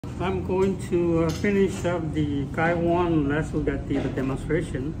I'm going to finish up the Gaiwan. Let's look at the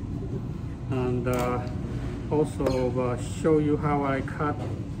demonstration, and also show you how I cut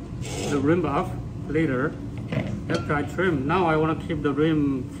the rim off later after I trim. Now I want to keep the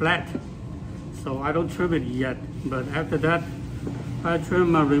rim flat, so I don't trim it yet, but after that I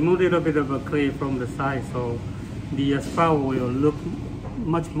trim, remove a little bit of a clay from the side, so the spout will look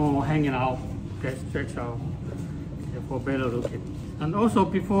much more hanging out, okay, stretch out, okay, for better looking. And also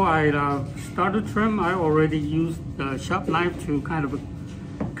before I start to trim, I already used the sharp knife to kind of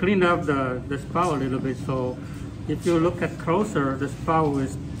clean up the spout a little bit. So if you look at closer, the spout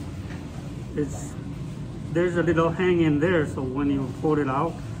there's a little hang in there, so when you pull it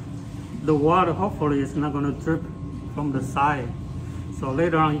out, the water hopefully is not going to drip from the side. So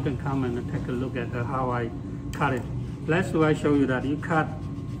later on you can come and take a look at how I cut it. Last week I show you that you cut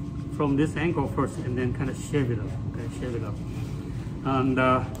from this angle first and then kind of shave it up, okay, shave it up. And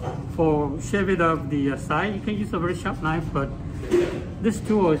for shave it up the side, you can use a very sharp knife, but this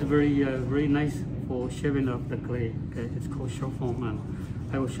tool is very nice for shaving up the clay. Okay, it's called Hsinchuen, and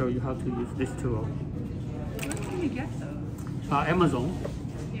I will show you how to use this tool. Where can you get those? Amazon,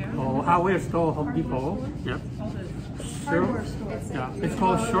 Yeah. or hardware store, Home Depot. Yep. Hardware store. Yeah, it's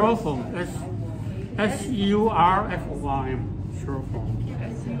called Hsinchuen. S-U-R-F-O-R-M. Hsinchuen.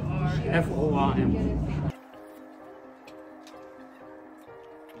 F-O-R-M.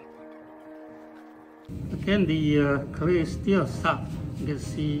 Again, the clay is still soft. You can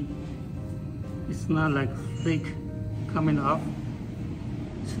see it's not like flake coming off.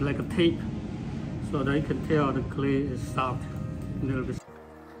 It's like a tape, so that you can tell the clay is soft a little bit.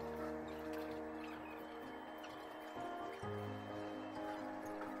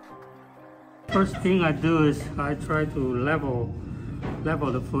 First thing I do is I try to level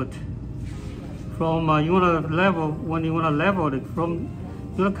the foot. From you want to level, when you want to level it from,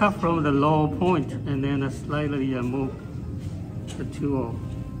 you want to cut from the low point and then slightly move the tool.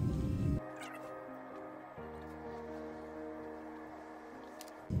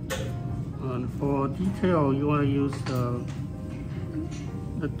 And for detail, you want to use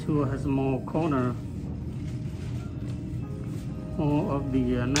the tool has more corner, more of the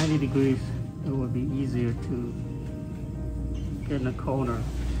 90 degrees. It will be easier to get in the corner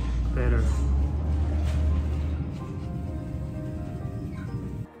better.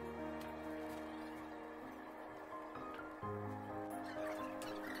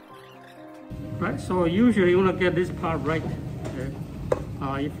 Right, so usually you want to get this part right. Okay?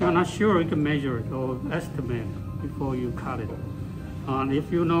 If you're not sure, you can measure it or estimate before you cut it. And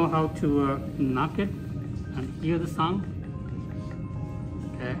if you know how to knock it and hear the sound,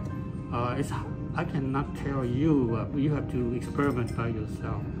 okay, I cannot tell you. You have to experiment by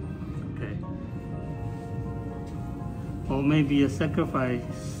yourself, okay? Or maybe sacrifice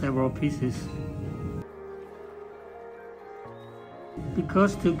several pieces.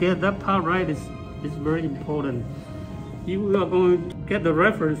 Because to get that part right is very important. You are going to get the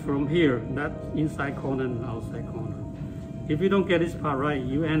reference from here, that inside corner and outside corner. If you don't get this part right,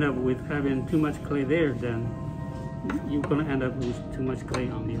 you end up with having too much clay there, then you're going to end up with too much clay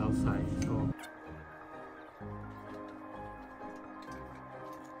on the outside. So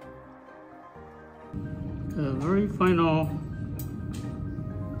the very final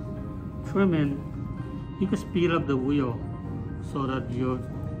trimming, you can speed up the wheel so that your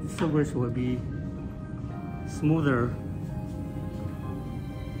surface will be smoother.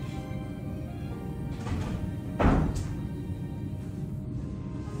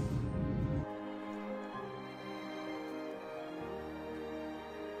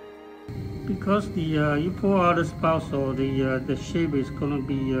 Because you pull out the spout, so the shape is gonna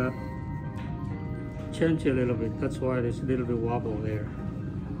be changed a little bit. That's why there's a little bit wobble there.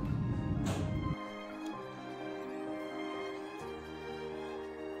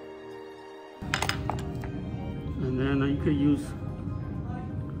 And then you could use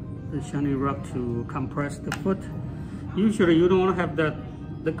the shiny rock to compress the foot. Usually you don't want to have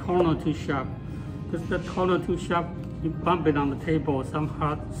the corner too sharp, because the corner too sharp, you bump it on the table, some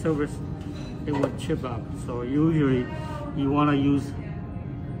hard surface, it will chip up. So usually you want to use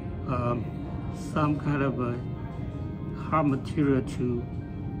some kind of a hard material to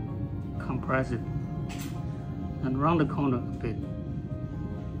compress it and round the corner a bit.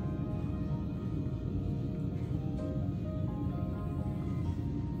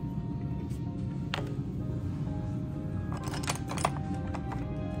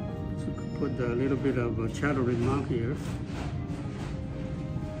 Put a little bit of a chattering mark here.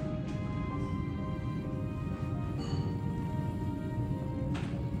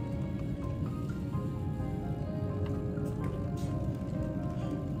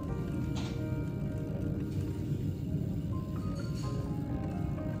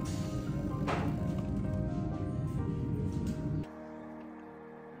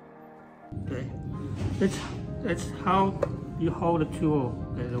 it's how you hold the tool,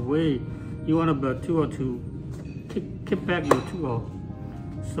 okay? The way you want the tool to kick back your tool.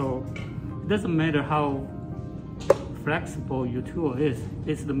 So it doesn't matter how flexible your tool is.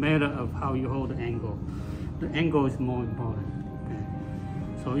 It's the matter of how you hold the angle. The angle is more important.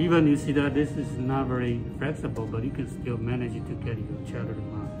 Okay? So even you see that this is not very flexible, but you can still manage to get your chatter to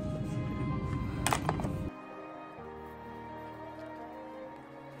mount.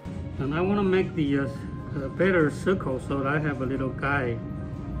 And I want to make the better circle so that I have a little guide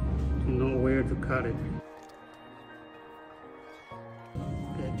to know where to cut it.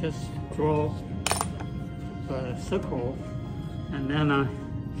 Okay, just draw a circle, and then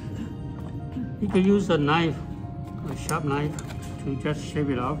you can use a knife, a sharp knife, to just shave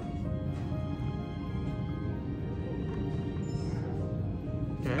it off.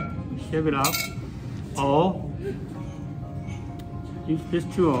 Okay, shave it off. Or use this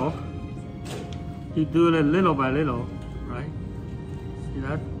tool. You do it little by little, right? See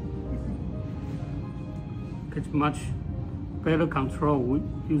that? It's much better control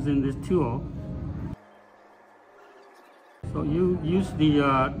using this tool. So you use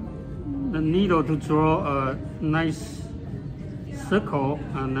the needle to draw a nice circle,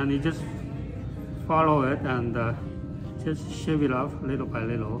 and then you just follow it and just shave it off little by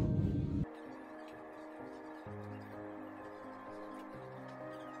little.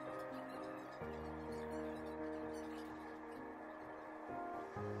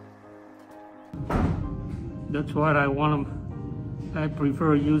 That's what I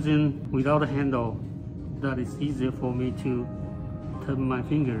prefer using without a handle. That is easier for me to turn my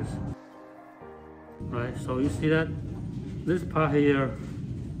fingers. Right, so you see that? This part here,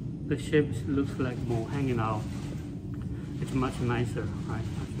 the shape looks like more hanging out. It's much nicer, right?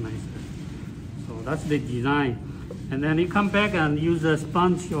 Much nicer. So that's the design. And then you come back and use a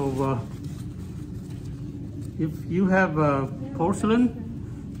sponge over. If you have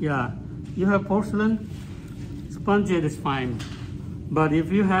porcelain, yeah, you have porcelain, sponge it is fine. But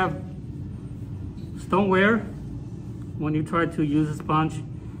if you have stoneware, when you try to use a sponge,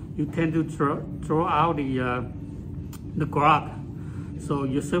 you tend to draw out the grog, so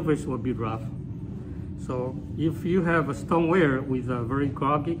your surface will be rough. So if you have a stoneware with a very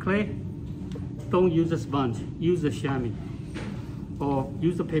groggy clay, don't use a sponge, use a chamois, or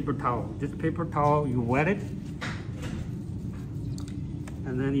use a paper towel. This paper towel, you wet it,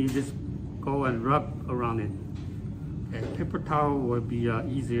 and then you just go and rub around it. Okay, paper towel will be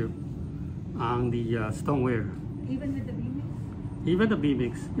easier on the stoneware. Even with the B-mix? Even the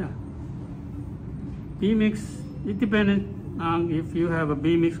B-mix, yeah. B-mix, it depends on if you have a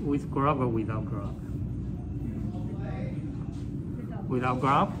B-mix with grub or without grub. Without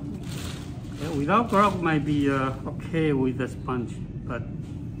grub? Yeah, without grub might be okay with the sponge, but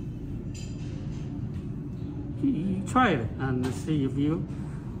you try it and see. If you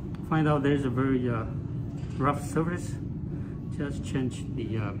find out there's a very rough surface, just change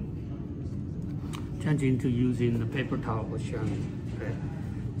into using the paper towel or chamois. Okay,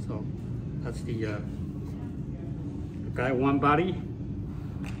 so that's the Gaiwan body,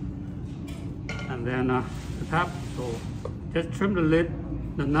 and then the top. So just trim the lid,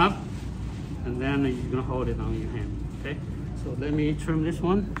 the knob, and then you're gonna hold it on your hand. Okay, so let me trim this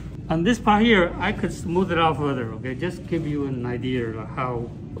one. On this part here, I could smooth it out further. Okay, just give you an idea of how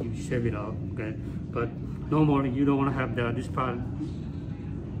you shave it out. Okay, but normally you don't want to have this part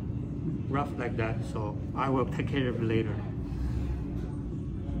rough like that, so I will take care of it later.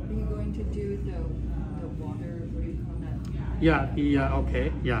 Are you going to do the water, what do you call that? Yeah,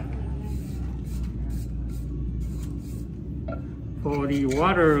 okay, yeah. For the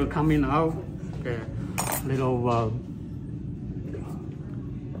water coming out, okay, little,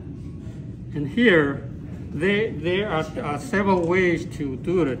 and here, there are several ways to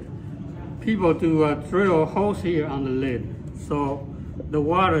do it. People do drill holes here on the lid, so the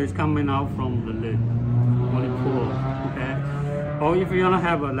water is coming out from the lid when it pulls, okay? Or if you want to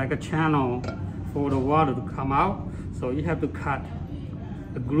have like a channel for the water to come out, so you have to cut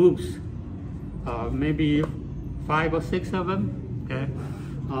the groups, maybe 5 or 6 of them, okay?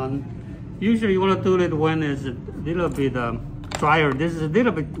 Usually you want to do it when it's a little bit drier. This is a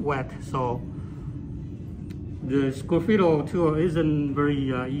little bit wet, so the sgraffito tool isn't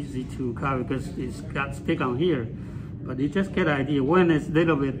very easy to cut because it's got stick on here. But you just get an idea. When it's a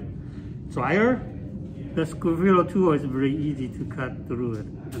little bit drier, the sgraffito tool is very easy to cut through it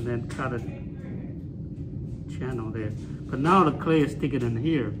and then cut a channel there. But now the clay is sticking in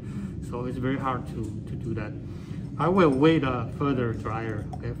here, so it's very hard to do that. I will wait further drier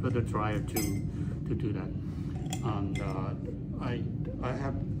to do that. And I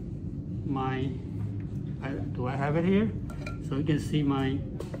have my do I have it here? So you can see my,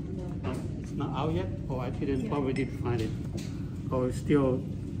 it's not out yet. Oh, I didn't, probably did find it. Oh, it's still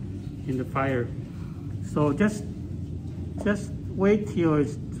in the fire. So just wait till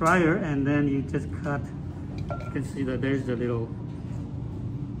it's drier, and then you just cut. You can see that there's a little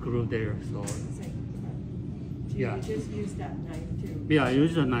groove there. So yeah, you just use that knife too. Yeah,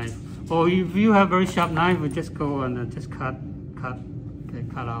 use a knife. Or if you have a very sharp knife, you just go and just cut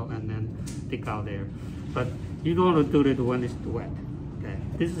out and then take out there. But you don't want to do it when it's wet. Okay,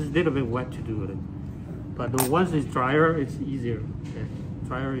 this is a little bit wet to do it, but once it's drier, it's easier. Okay,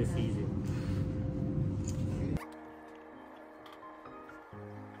 drier is easier.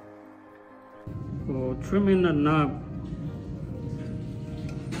 For trimming the knob,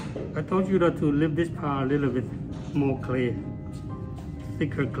 I told you that to leave this part a little bit more clay,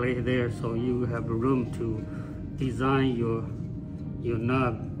 thicker clay there, so you have room to design your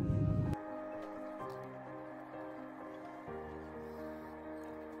knob.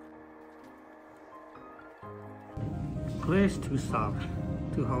 Clay is too soft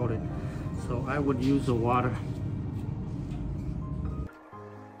to hold it, so I would use the water.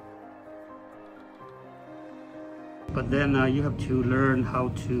 But then you have to learn how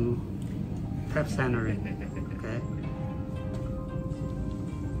to tap center it, okay?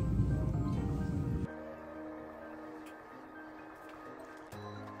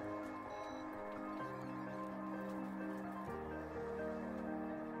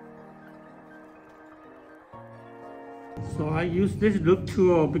 So I use this loop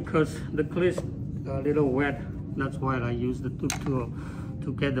tool because the clay is a little wet. That's why I use the loop tool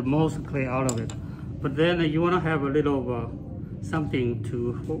to get the most clay out of it. But then you want to have a little something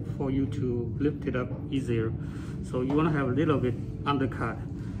for you to lift it up easier. So you want to have a little bit undercut.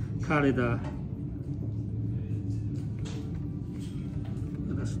 Cut it the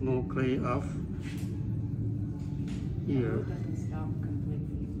small clay off here. It doesn't stop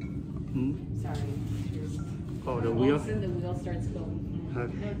completely. Sorry. Oh, the wheel? All of a sudden the wheel starts going.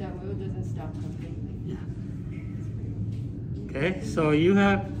 Okay. No, that wheel doesn't stop completely. Yeah. Okay, so you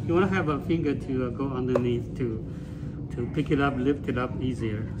want to have a finger to go underneath to pick it up, lift it up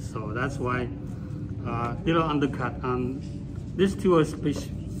easier. So that's why little undercut. This tool is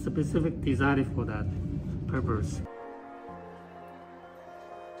specific designed for that purpose.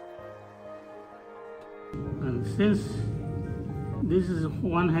 And since this is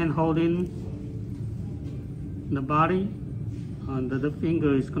one hand holding the body, and the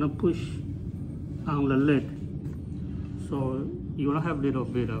finger is gonna push on the lid. So you wanna have a little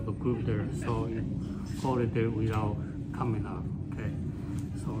bit of a groove there, so you hold it there without coming out. Okay,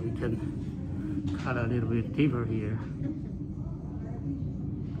 so you can cut a little bit deeper here.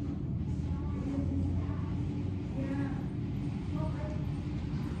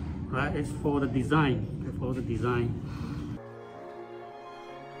 Right, it's for the design. For the design.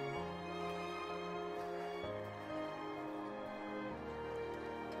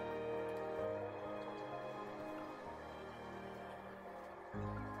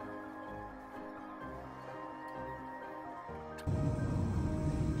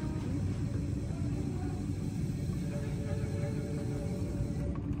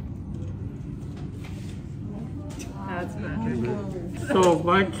 That's magic. So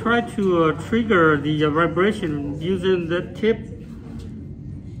I try to trigger the vibration using the tip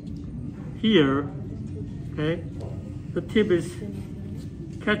here. Okay, the tip is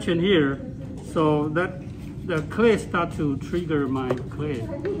catching here, so that the clay start to trigger my clay,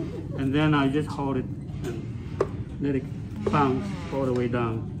 and then I just hold it and let it bounce all the way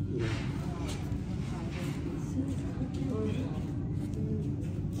down. Yeah.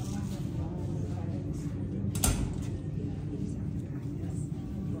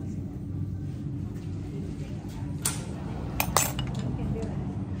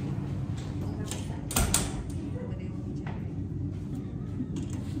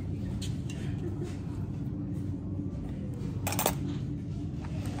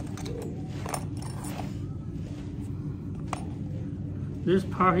 This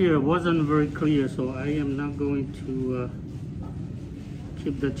part here wasn't very clear, so I am not going to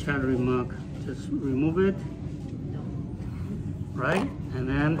keep the chattery mark. Just remove it, right? And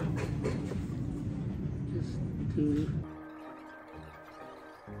then just do.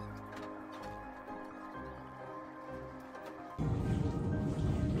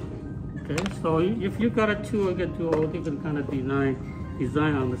 Okay, so if you got a tool, you can do all different kind of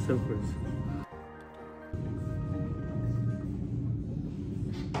design on the surface.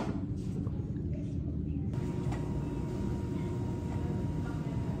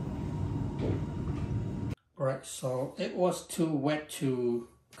 Alright, so it was too wet to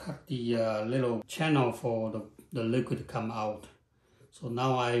cut the little channel for the liquid to come out. So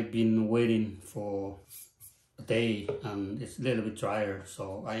now I've been waiting for a day and it's a little bit drier,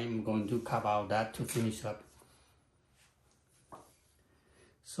 so I am going to cut out that to finish up.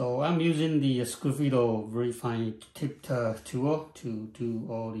 So I'm using the Scrufito very fine tipped tool to do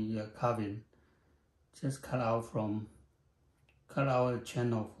all the carving. Just cut out a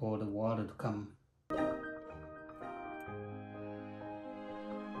channel for the water to come.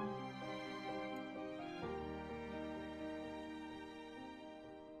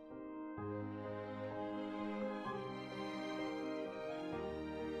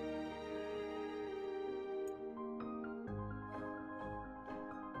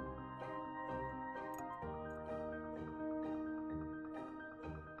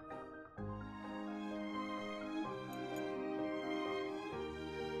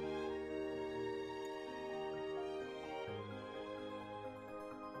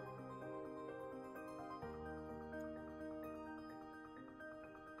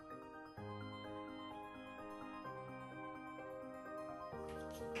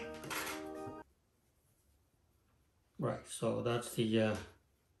 Right, so that's the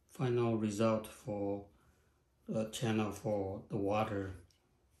final result for the channel for the water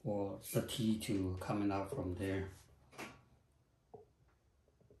or the tea to coming out from there.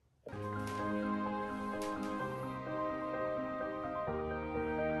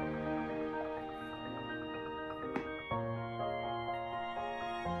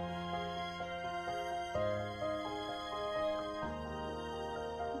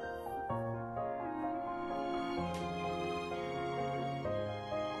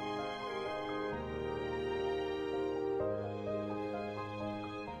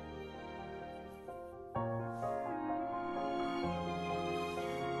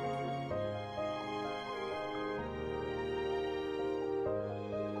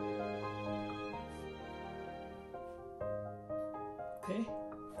 Okay,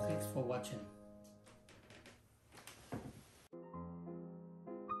 thanks for watching.